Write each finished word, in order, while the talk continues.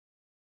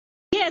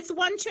Yes,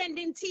 One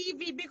Trending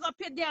TV, big up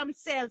your damn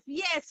self.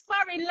 Yes,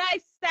 foreign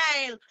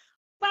lifestyle.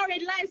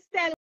 Foreign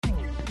lifestyle.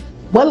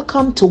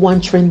 Welcome to One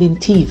Trending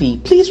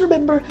TV. Please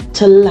remember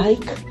to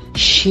like,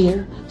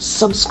 share,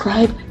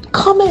 subscribe,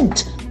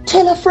 comment,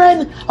 tell a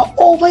friend.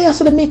 Over here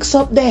to the mix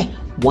up there.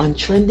 One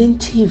Trending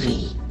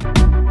TV.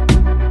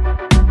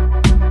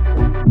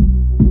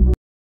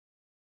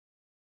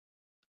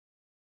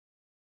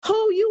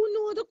 How you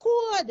know the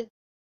code?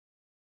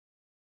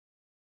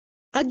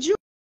 A joke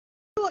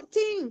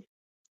thing.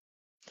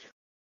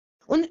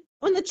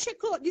 On the check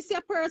out this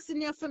your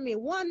person here for me.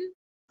 1_RVSS.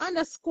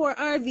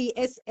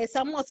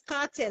 I must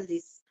cartel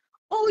this.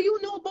 Oh, you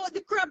know about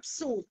the crab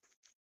soup.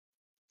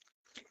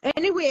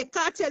 Anyway,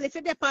 cartel, if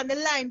you're up on the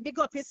line, big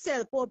up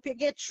yourself. Hope you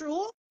get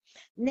through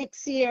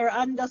next year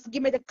and just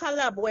give me the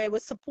collab where we're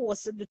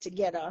supposed to do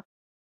together.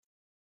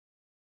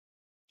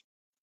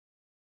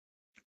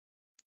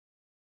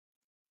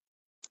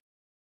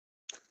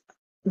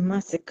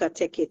 Massacre,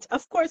 take it.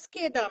 Of course,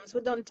 K-Dams, we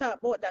don't talk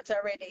about that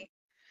already.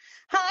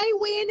 Hi,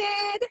 Wined.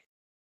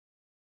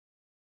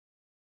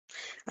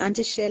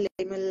 Auntie Shelly,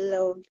 me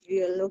love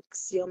you.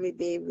 Looks yummy,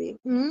 baby.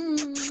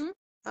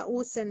 I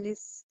will send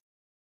this.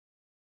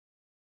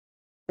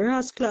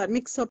 Ross Cloud,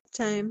 mix up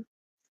time.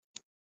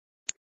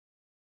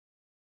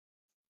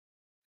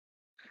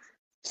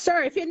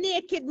 Sorry, if you're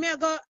naked, me I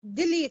go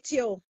delete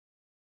you.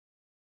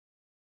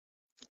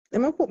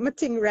 Let me put my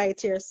thing right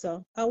here,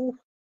 so I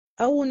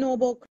will know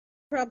about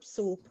crab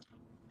soup.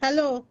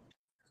 Hello.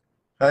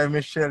 Hi,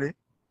 Miss Shelly.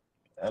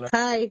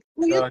 Hi.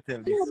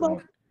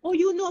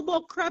 You know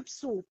about crab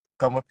soup?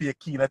 Come up pay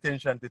keen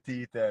attention to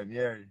tea time,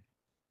 yeah.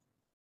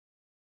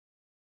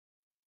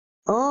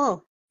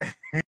 Oh.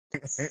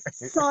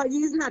 So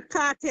he's not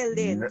cartel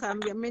then,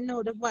 come here, me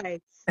know the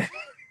vibe.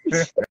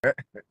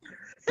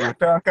 You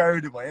talk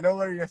already, man. You don't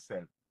worry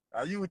yourself.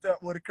 Are you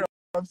talk about the crab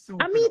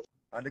soup? I mean,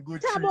 and the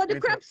good talk about the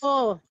crab soup.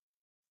 Oh.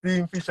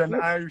 Steam fish and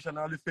Irish and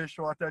all the fish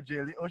water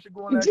jelly. Oh, she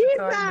go on like Jesus.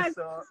 time,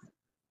 so.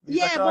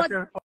 Yeah, but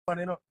fun,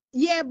 you know?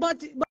 Yeah,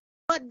 but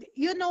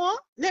you know,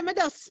 let me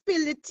just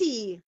spill the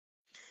tea.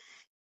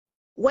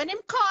 When him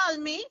call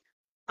me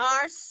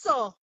or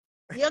so,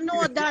 you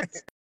know that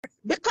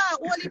because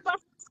only for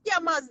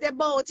scammers they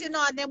bout, you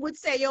know, and they would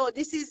say, yo,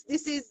 this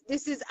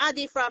is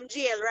Addy from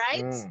jail,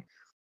 right?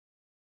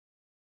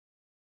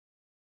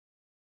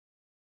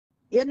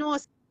 You know,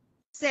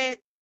 say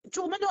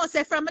true me know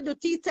say from the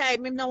tea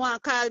time, him no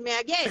want call me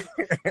again.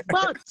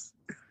 But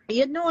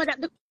you know that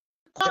the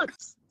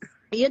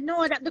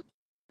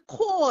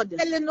code,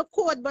 telling the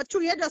code, but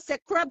you just say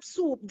crab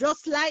soup,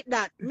 just like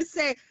that. Me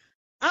say,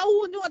 I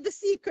won't know the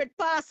secret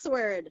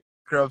password.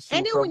 Crab soup.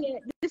 Anyway,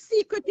 the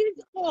secret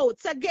is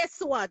out. So guess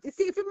what? You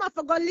see, if you have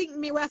to go link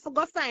me, we have to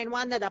go find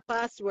one other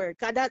password.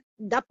 Because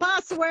the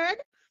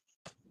password,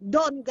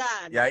 done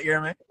gone. Yeah, you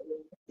hear me?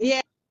 Yeah.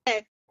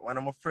 One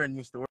of my friends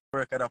used to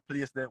work at a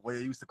place there where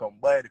you used to come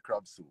buy the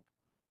crab soup.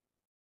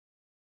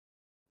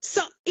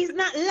 So, it's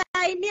not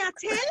lie, me I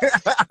tell?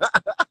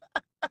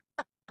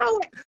 How?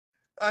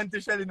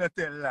 Auntie Shelly not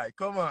tell lie.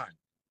 Come on.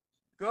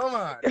 Come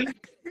on.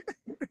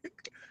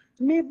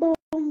 Me boom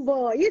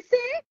boy. You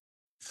see?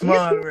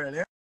 Small world,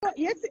 yeah?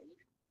 You see?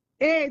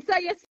 Hey, so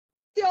you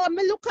see how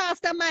me look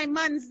after my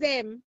mans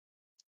them.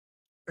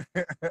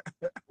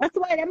 That's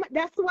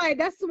why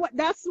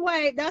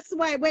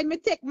when me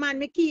take man,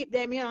 me keep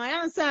them, you know, I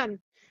understand?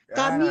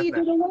 Because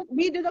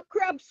me do the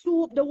crab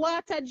soup, the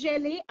water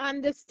jelly,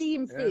 and the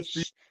steam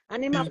fish.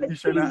 And him have to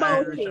fish and think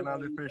about Irish it. and all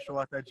the fresh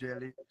water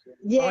jelly.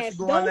 Yes,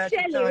 don't like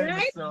Shelly,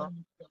 right? So.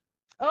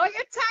 Oh, your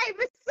time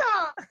is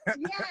so.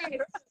 Yes.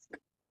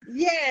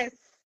 Yes.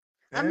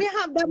 And me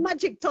have the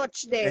magic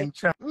touch there.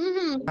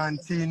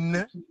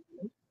 Enchanting.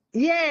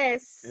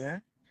 Yes. Yeah.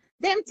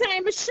 Them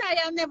time is shy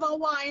I never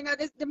want, you know,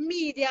 the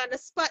media and the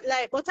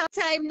spotlight, but I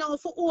time now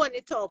for own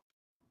it up.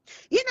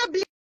 You know,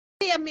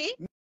 blame me.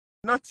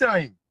 No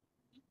time.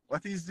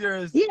 What is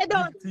yours yeah,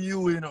 to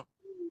you, you know?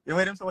 You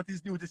hear them say what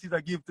is due to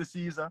Caesar, give to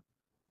Caesar?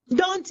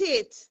 Don't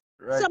it?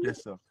 Right,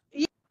 yes, sir.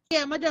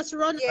 Yeah, I just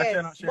run,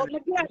 yes. But my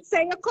girl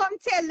say you come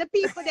tell the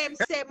people them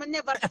say I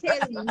never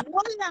tell no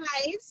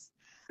lies.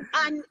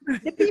 And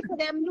the people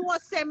them know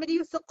say me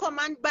used to come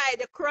and buy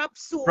the crab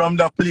soup. From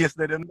the place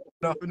that them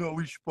not know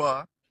which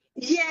part.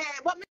 Yeah,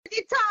 but me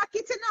did talk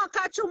it you know,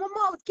 catch my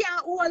mouth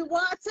can't hold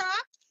water.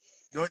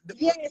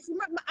 Yes,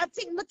 I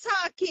think me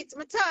talk it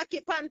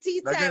on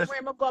tea time where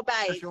I go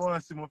by it. She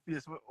want to see my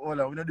face. Hold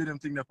on, we don't do them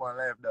things on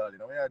live, darling.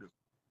 What you do?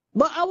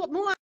 But I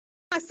want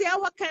to see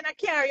what kind of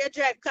car you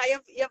drive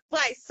because your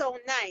voice so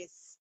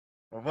nice.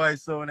 My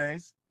voice so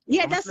nice?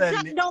 Yeah, that's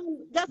drop down.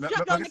 That's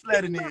drop down. I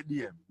slide in the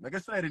DM. I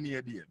can slide in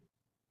the DM.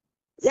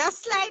 You're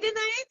sliding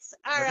it?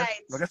 All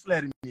right. I can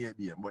slide in the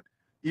DM. But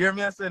you hear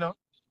me I say no?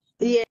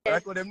 Yeah.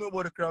 Like when them know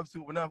about the crab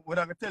soup, we're not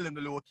going to tell them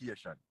the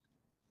location.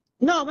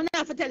 No, we're not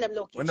going to tell them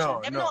location.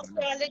 No, them know for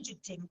a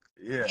legit thing.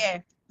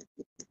 Yeah.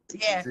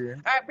 Yeah. All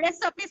right,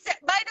 bless up.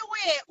 By the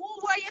way, who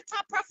were your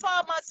top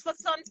performers for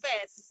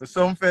Sunfest? For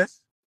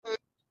Sunfest?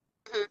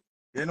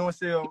 You know,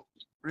 say,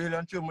 really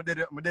and true,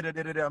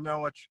 I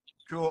watch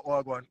through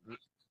Wagwan.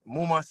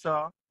 Mama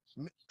saw,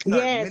 Sorry,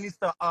 Yes.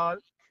 Minister Hall.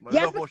 I You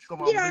have love to how she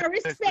come give and her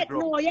bless the respect, drum.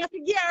 no. You have to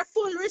give her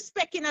full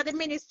respect in the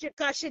ministry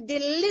because she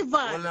delivered.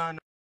 Hold on,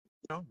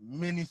 no?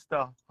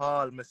 Minister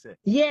Hall, me say.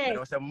 Yes. And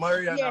I say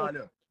Marian Yes. Hall.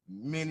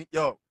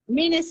 Yo,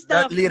 Minister,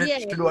 that lady, yeah,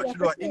 she you do have to an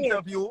say it.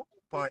 interview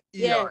for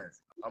Yes. ER.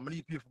 I'm gonna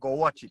need people to go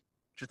watch it.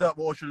 She talk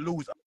about how she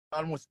lose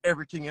almost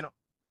everything, you know.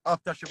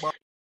 After she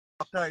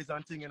baptized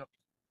and thing, you know.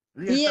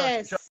 Later,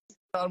 Yes. she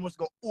almost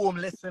go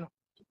homeless, you know.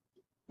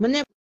 I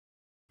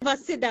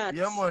never see that.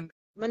 Yeah, man.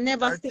 I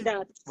never see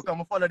that. Because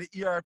I follow the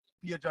ER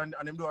page and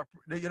them do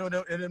you know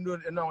them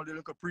do now they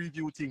look a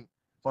preview thing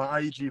for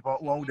IG for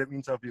one of them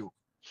interview.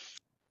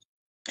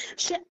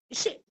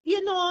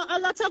 You know, a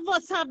lot of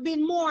us have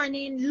been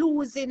mourning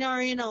losing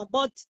her, you know,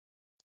 but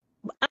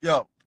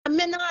Yeah. I'm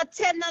not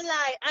telling a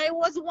lie. I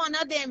was one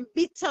of them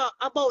bitter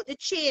about the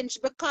change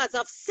because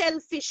of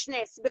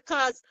selfishness,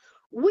 because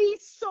we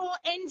so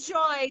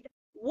enjoyed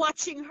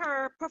watching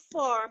her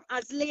perform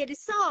as Lady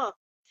Saw.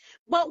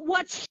 But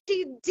what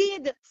she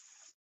did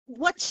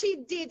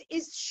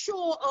is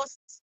show us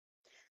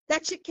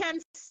that she can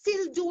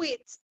still do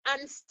it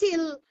and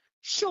still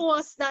show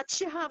us that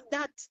she have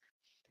that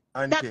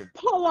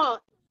power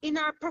in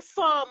her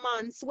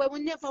performance where we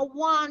never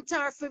want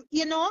her for,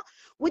 you know,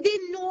 we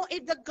didn't know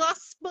if the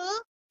gospel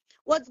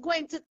was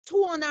going to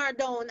tone her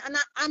down. And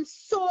I'm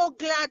so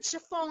glad she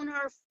found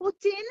her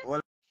footing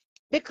Well,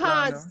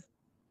 because,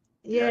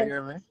 yeah, yeah, you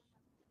hear me?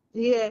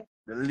 yeah.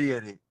 The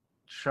lady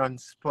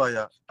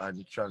transpire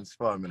and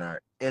transform in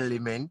her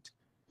element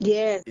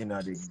in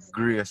the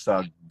grace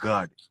of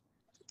God.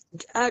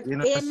 You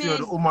know, see how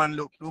the woman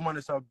look, the woman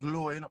is a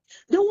glow, you know.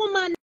 The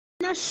woman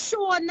not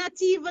show not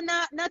even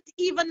a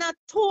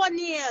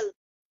toenail.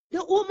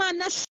 The woman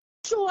not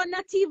show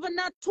not even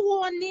a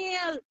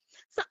toenail.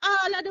 So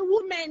all of the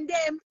women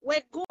them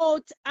we go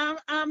out and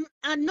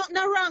nothing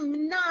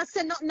wrong. Nah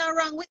say nothing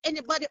wrong with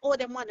anybody or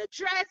them want to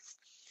dress.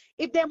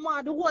 If they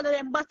want the whole of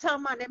them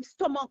bottom and them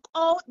stomach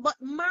out, but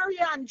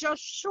Marian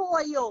just show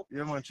you.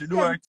 Yeah, man, she do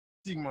her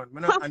thing, man.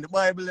 And the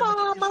Bible,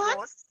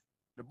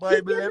 the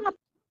Bible, if you not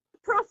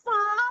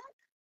perform,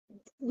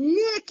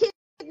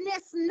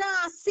 nakedness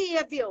not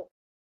save you.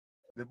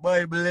 The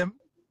Bible,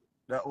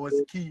 that was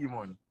key,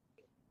 man.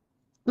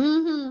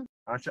 Mm-hmm.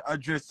 And she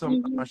addressed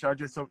some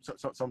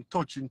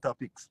touching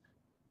topics.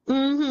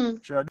 Mm-hmm.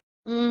 She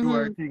do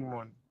her thing,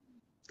 man.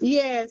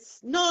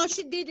 Yes. No,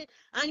 she did it.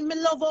 And I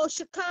love how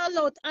she call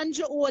out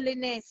Andrew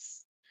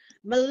Holiness.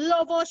 I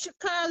love how she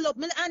call out.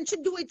 And she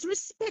do it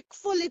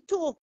respectfully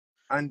too.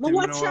 I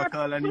watch her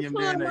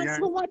performance. I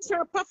watch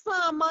her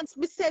performance.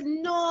 I said,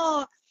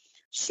 no,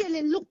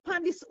 Shelly, look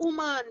on this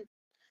woman.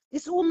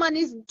 This woman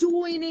is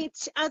doing it.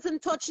 She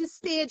hasn't touched the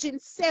stage in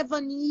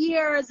 7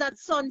 years at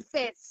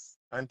Sunfest.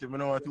 Auntie, I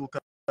know what to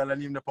call her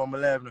name upon my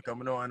live because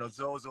I know I know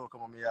Zozo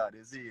come on my yard,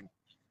 you see.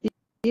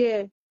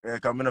 Yeah. Yeah,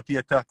 because I don't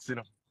pay tax, you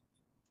know.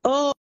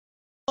 Oh.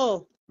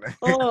 Oh.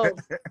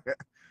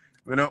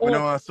 We don't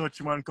want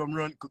such man come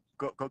run,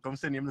 come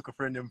send him look a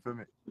friend them for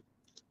me.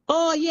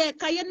 Oh yeah,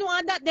 cause you know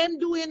that them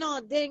do, you know,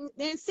 then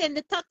send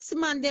the taxi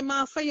man them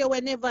off for you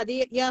whenever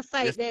you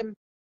fight them.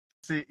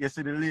 You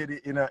see the lady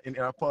in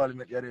our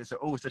parliament, yeah, they say,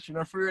 oh, so she's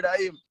not afraid of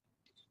him.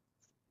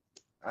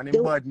 And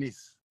him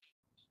badness.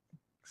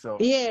 So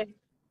yeah.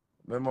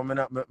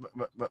 Remember, I'm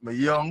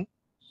young,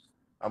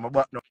 I'm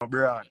about no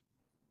broad.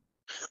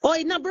 Oh,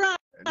 in a broad?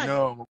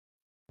 No, I'm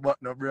about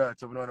no broad,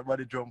 so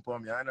nobody jump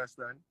on me, I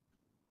understand?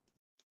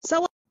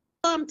 So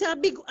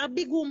to a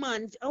big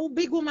woman, a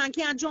big woman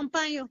can't jump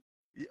on you?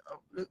 Yeah,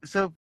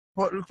 so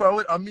look for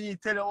what I mean,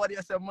 tell you what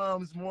you say,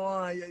 moms,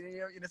 more, you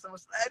know, some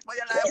slide for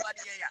your life, what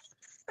you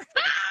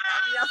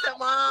I say,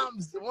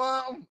 moms,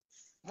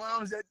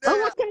 you're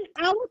there. What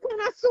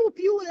kind of soup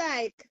you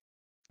like?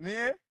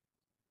 Me?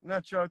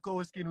 Natural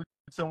cow skin with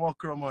some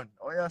okra, man.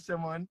 Oh, yeah, say,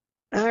 man.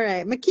 All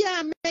right, I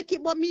can't make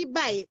it, but me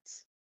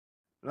bite.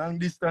 Long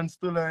distance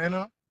to learn, you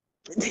know?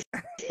 This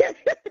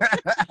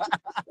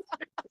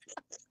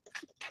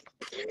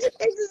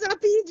is a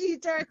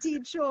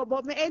PG-13 show,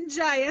 but me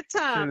enjoy your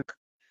talk.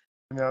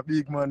 I'm a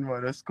big man,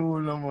 that's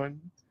cool,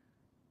 man.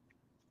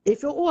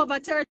 If you're over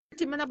 30,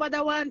 man, nobody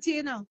want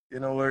you, know.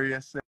 You know, worry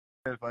yourself,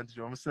 Auntie.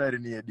 I'm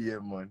sliding in your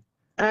DM, man.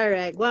 All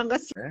right, go and go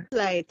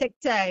slide. Take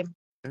time.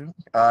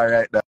 All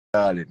right,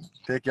 darling.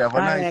 Take care. Have a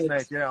nice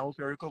night. Yeah, I hope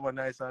you recover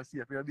nice and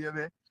safe. You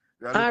baby.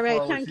 All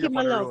right, thank you,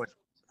 my love.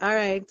 All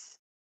right.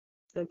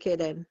 Okay,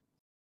 then.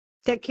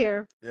 Take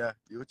care. Yeah,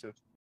 you too.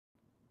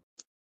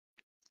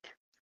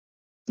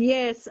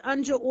 Yes,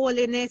 Andrew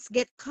Holiness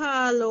get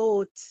called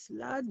out.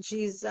 Lord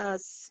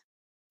Jesus.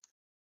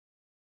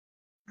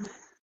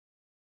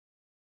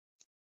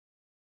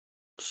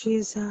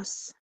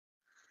 Jesus.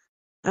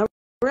 A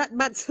rat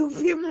bat soup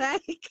him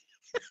like.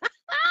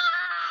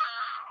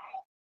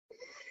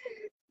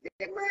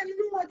 The man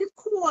know the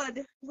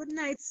code. Good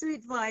night,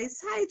 sweet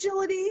voice. Hi,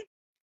 Jody.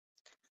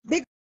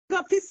 Big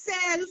up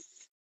yourself.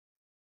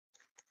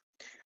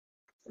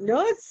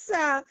 No,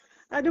 sir.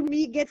 I do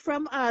me get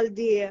from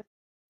Aldi.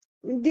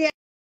 Me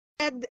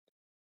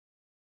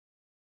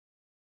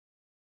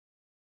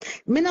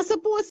not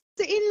supposed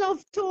to in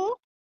love too.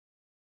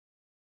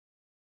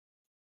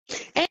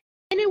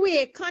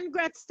 Anyway,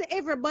 congrats to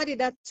everybody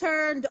that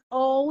turned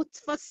out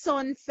for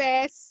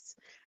Sunfest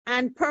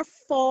and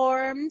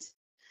performed.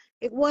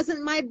 It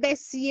wasn't my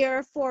best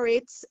year for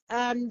it.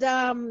 And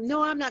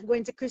no, I'm not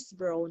going to Chris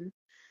Brown.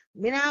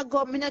 Me not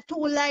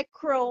too like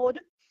crowd.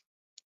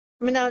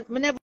 Me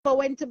never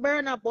went to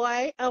Burna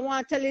Boy. I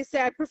want to tell you,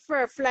 say I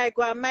prefer fly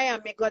go to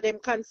Miami, go them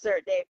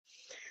concert there.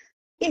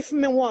 If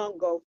me want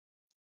go.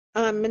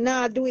 Me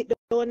not do it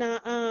down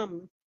a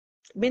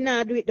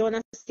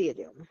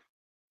stadium.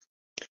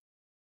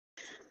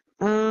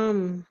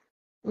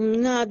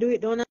 Nah, do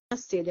it down a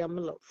stadium,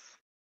 love.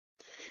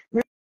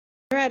 Me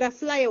rather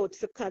fly out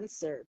for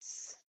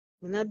concerts.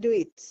 Me not do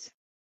it.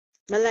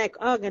 I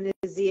like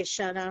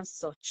organization and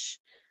such.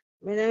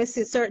 When I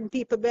see certain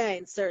people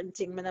behind certain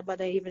things, I'm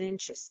not even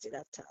interested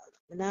at all.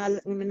 I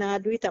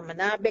not do it, and I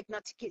not beg no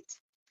ticket.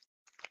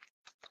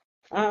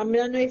 I don't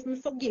know if I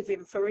forgive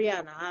him for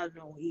Rihanna, I don't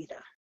know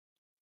either.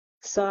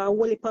 So I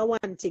will put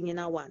one thing in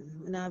a one.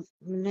 I'm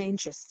not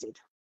interested.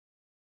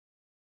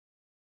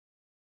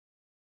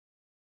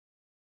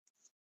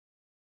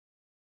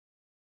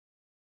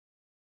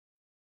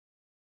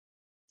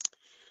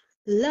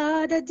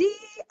 Lada di,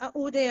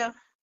 oh there.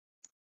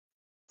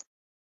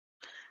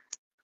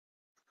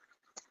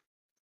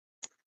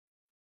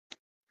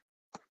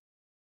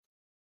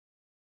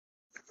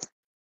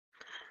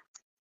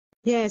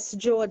 Yes,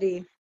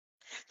 Jody.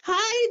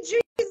 Hi,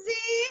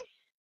 Drizzy.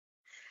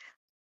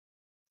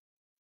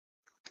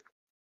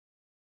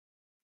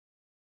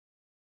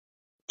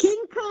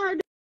 King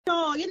Cardo,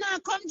 you know,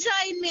 come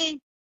join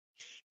me.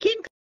 King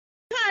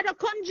Cardo,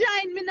 come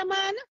join me, no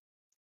man.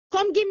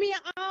 Come give me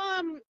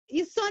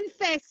your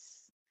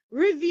Sunfest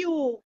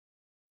review.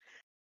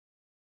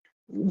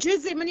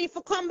 Drizzy, I need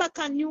to come back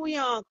on New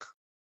York.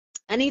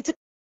 I need to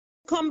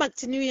come back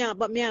to New York,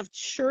 but me have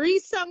 3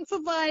 songs for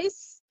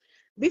voice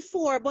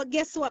before. But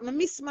guess what? I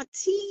miss my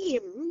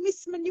team. I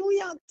miss my New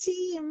York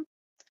team.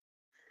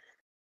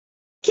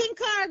 King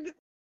Card,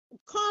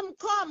 come.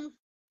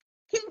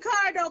 King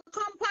Cardo,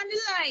 come on the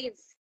live.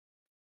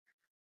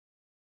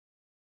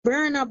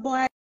 Burna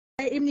Boy,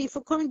 I need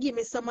to come give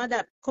me some of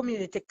that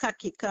community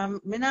khaki. I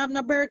have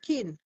no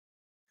Birkin.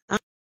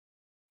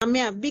 And me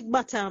have big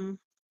bottom.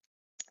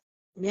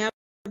 Me have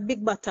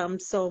big bottom,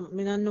 so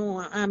me don't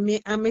know.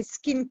 I'm a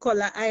skin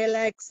color. I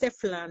like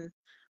Stefan.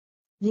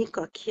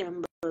 Nico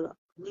Campbell.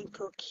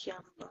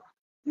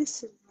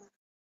 Listen.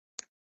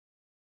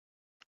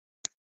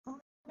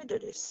 Oh, let me do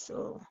this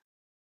so.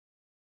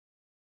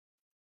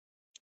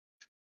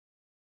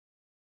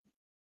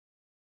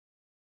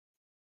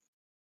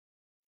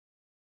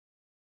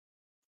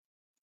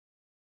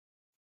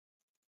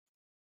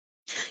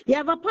 You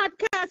have a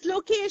podcast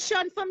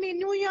location for me,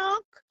 New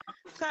York?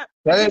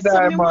 Hey,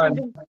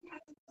 Diamond.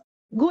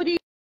 Good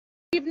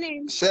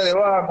evening. Shelly,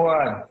 what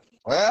one?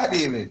 Where are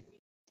you living?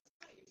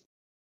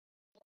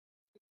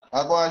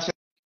 What one,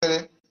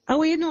 Shelly?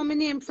 How you know my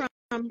name from?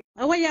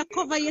 How you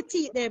cover your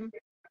teeth them?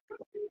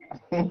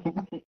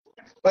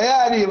 Where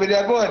are you with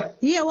your gun?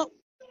 Yeah,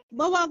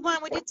 but what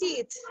going with the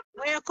teeth?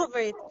 Where you cover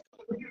it?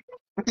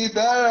 Teeth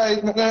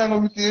alright, not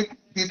gonna teeth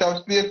have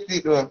space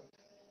teeth though.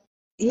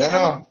 Yeah, you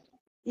know?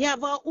 Yeah,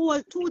 but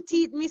all 2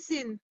 teeth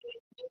missing.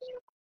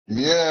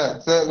 Yeah,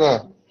 so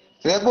go.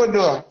 So you good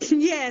though?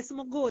 Yes,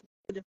 I'm good.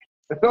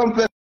 Some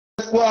place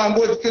go and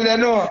good still you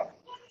know.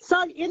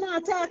 So, you know,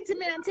 talk to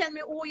me and tell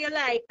me who you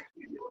like.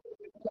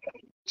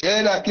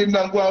 Yeah, that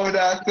kingdom go on with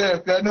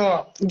herself, you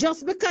know.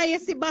 Just because you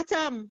see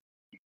bottom.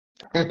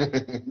 Tell Yeah,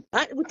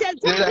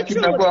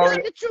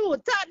 the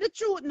truth. Talk the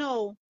truth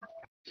now.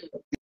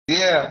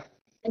 Yeah.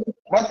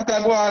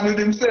 Massacre go on with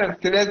himself,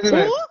 till you see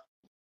me.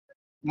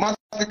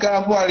 Massacre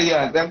and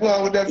Valiant, they go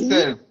on with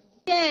themselves.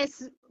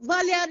 Yes,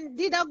 Valiant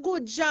did a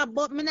good job,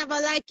 but me never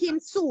like him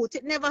suit.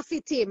 It never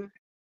fit him.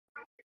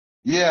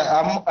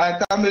 Yeah,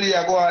 and Tammy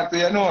go on, so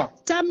you know.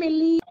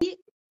 Tammy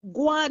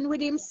go on with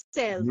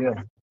himself.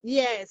 Yeah.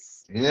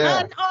 Yes.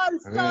 Yeah. And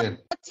also Yeah.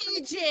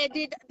 TJ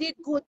did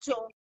good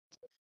too.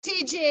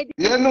 TJ did,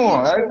 you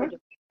know, did right? good.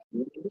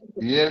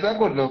 Yeah, that's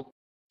good look.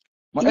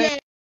 Yeah,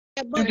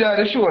 but Enjoy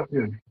the show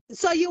still.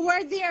 so you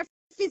were there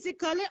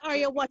physically or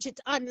you watch it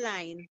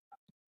online?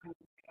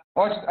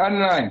 Watch it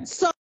online.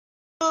 So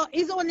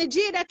it's only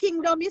Jada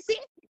Kingdom, you see?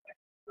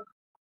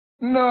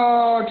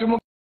 No, to me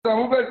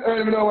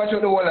watch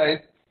out the whole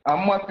life.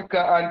 And Massacre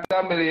and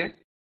Tammy.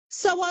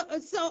 So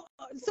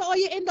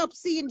you end up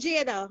seeing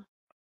Jada?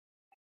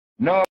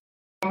 No,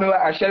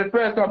 I shall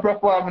first one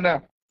perform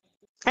now.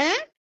 Eh?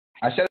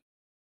 I shall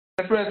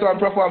first one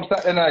perform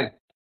Saturday night.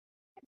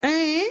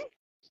 Eh?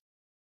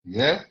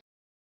 Yes.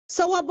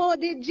 So what about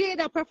the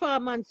Jada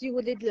performance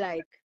you did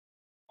like?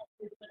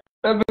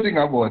 Everything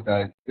about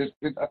that. It's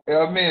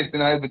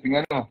amazing everything,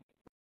 I know.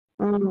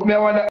 Mm. Me I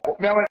want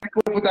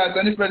to put out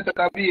a different set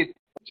of beat.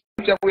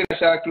 Which I wear the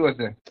short clothes.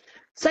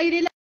 So you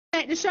did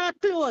like the short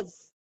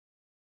clothes?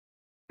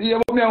 Yeah,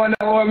 but me I want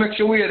to make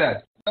sure wear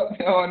that.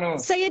 Oh, no.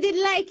 So you did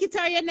like it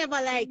or you never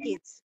like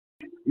it?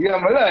 Yeah,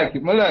 I like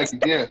it,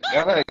 yeah.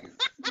 I like it.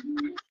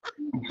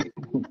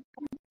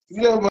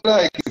 Yeah, I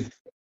like it.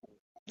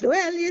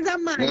 Well, he's a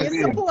man. Yes,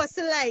 You're supposed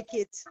to like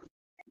it.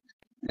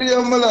 Yeah,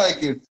 I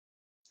like it.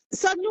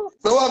 So no.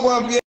 So what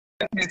going to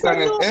be cheese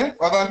song? Eh?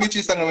 What going to be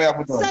cheese song we have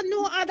put on? So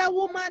no other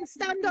woman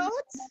stand out?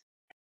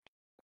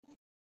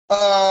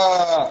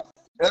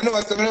 You know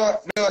what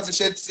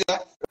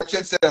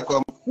Shensia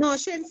come? No,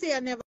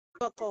 Shensia never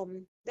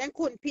come. Then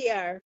couldn't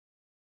PR.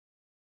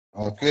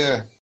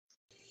 Okay.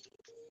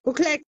 Look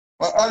like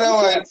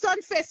Otherwise,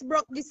 Sunfest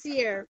broke this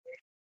year.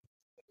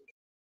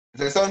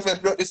 The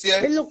Sunfest broke this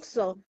year? It looks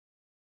so.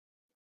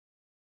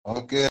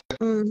 Okay.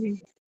 Mm-hmm.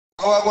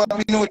 So I want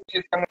to know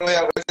cheese song we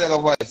have to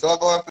voice. So I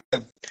go on for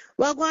them.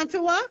 What going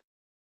to what?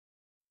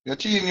 Your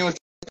cheese news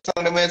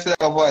song the man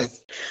a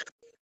voice.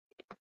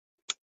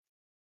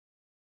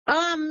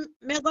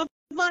 Mega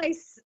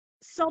voice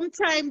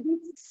sometime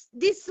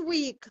this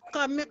week.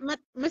 Cause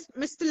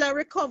me still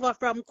recover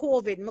from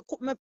COVID. Me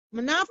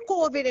not have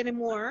COVID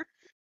anymore,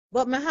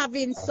 but me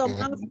having some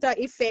after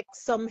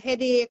effects, some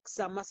headaches,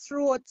 some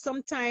throat.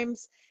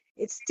 Sometimes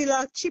it's still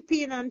a chip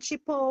in and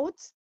chip out.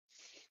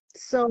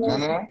 So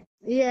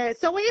yeah.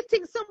 So what you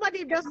think?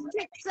 Somebody just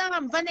text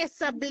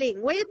Vanessa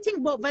Bling. What you think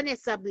about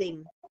Vanessa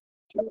Bling?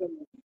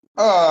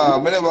 I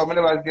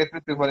never get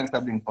to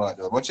Vanessa Bling part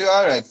though. But you're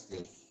alright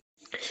still.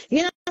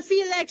 You know, I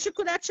feel like she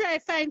could have tried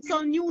to find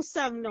some new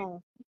song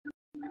now.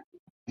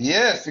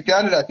 Yes, you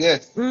can do that,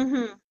 yes.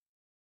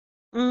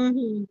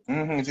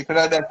 She could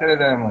have done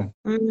that man.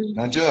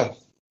 Not joke.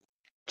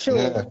 True.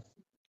 Yeah.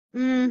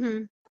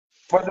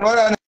 But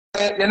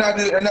you're not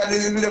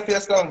doing video for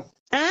your song.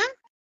 Huh?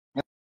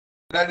 You're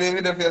not doing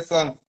video for your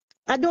song.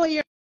 I don't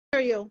hear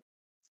you.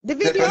 The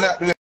video? You're not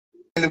doing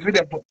the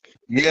video.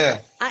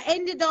 Yeah. I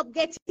ended up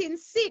getting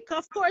sick.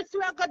 Of course, we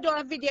are going to do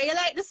a video. You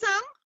like the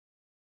song?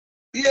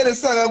 Yeah, the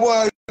song I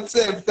want to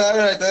say, it's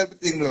alright,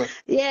 everything though.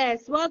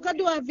 Yes, we're going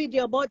to do a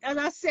video, but as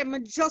I said, I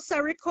just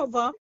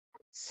recover.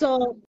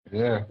 So,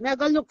 yeah, we're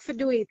going to look for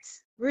do it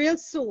real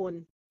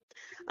soon.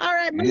 All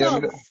right, my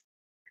love.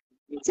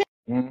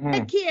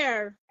 Take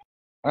care.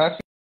 I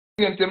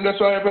think I'm just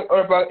trying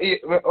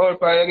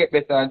to get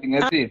better and things,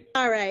 you see.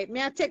 All right,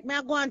 I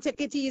go and take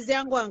it easy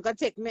and go and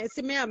take me.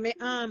 See me have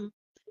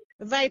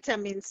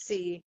vitamin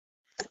C.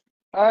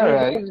 All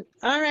right.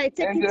 All right,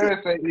 take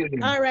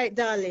it. All right,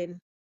 darling.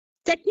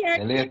 Take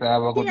care. Later,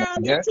 have a good night.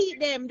 Yeah?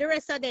 The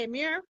rest of them,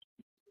 yeah?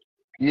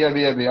 Yeah,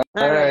 baby. All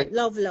right.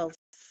 Love.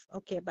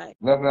 Okay, bye.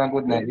 Love and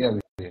good night. Yeah,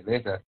 baby.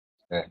 Later.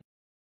 Yeah.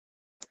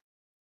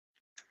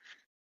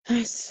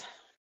 Nice.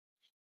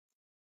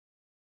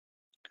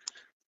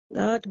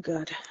 Lord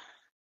God.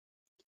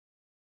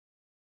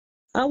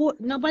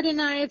 Nobody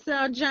nice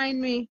join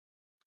me.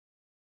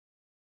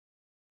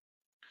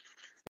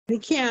 We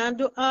can't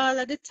do all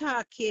of the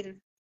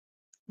talking.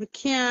 We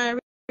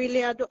can't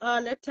really do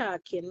all the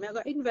talking. I'm going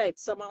to invite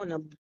someone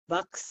on the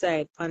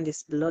backside on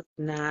this blood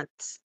knot.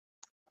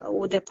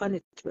 Who they on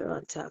it we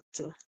want to talk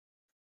to?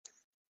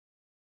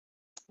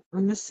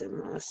 I'm going to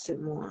see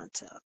more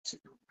talk to.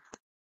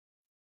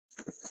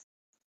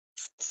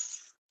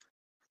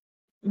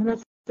 I'm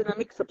going to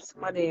mix up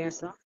somebody here,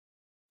 so.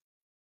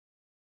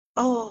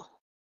 Oh.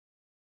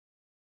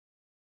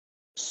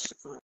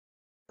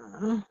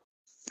 I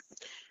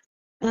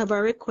have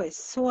a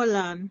request. Hold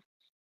on.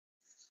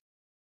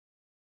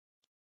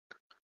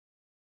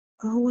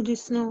 Who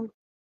this now?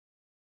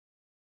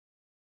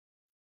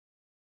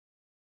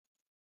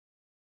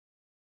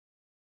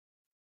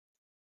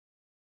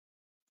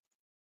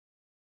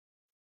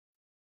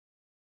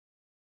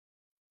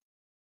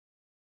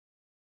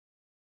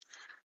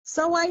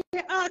 So why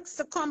you ask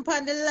to come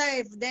on the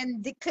live,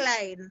 then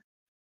decline?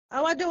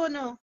 I don't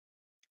know.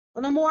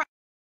 No more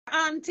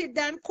anti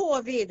than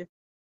COVID.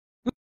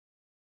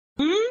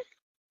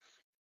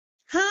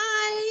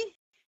 Hi,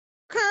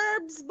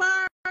 Curbs,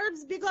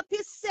 Barbs, big up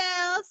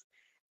yourself.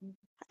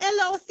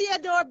 Hello,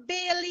 Theodore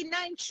Bailey,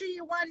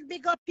 931,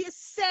 big up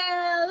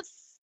yourself.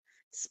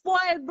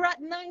 Spoiled Brat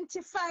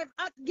 95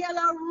 at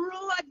Gala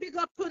Road, big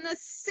up on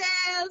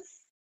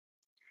yourself.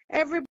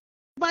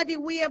 Everybody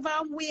wave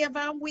and wave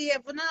and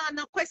wave.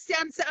 No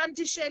questions,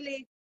 Auntie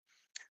Shelly.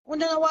 You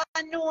know what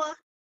I know?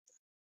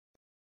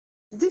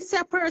 This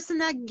a person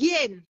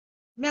again.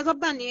 Mega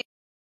bunny,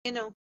 you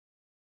know.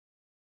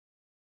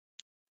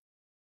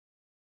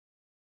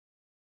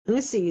 Let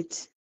me see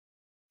it.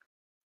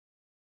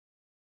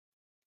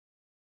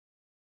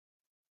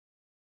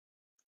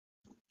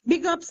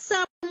 Big up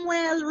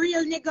Samuel,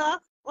 real nigga.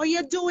 How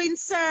you doing,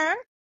 sir?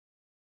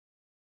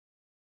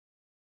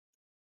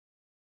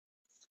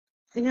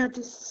 Yeah,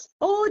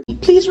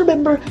 please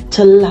remember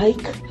to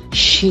like,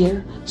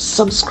 share,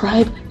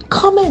 subscribe,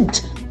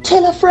 comment,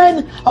 tell a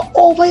friend.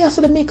 Over here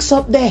to the mix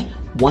up there.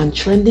 One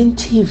Trending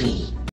TV.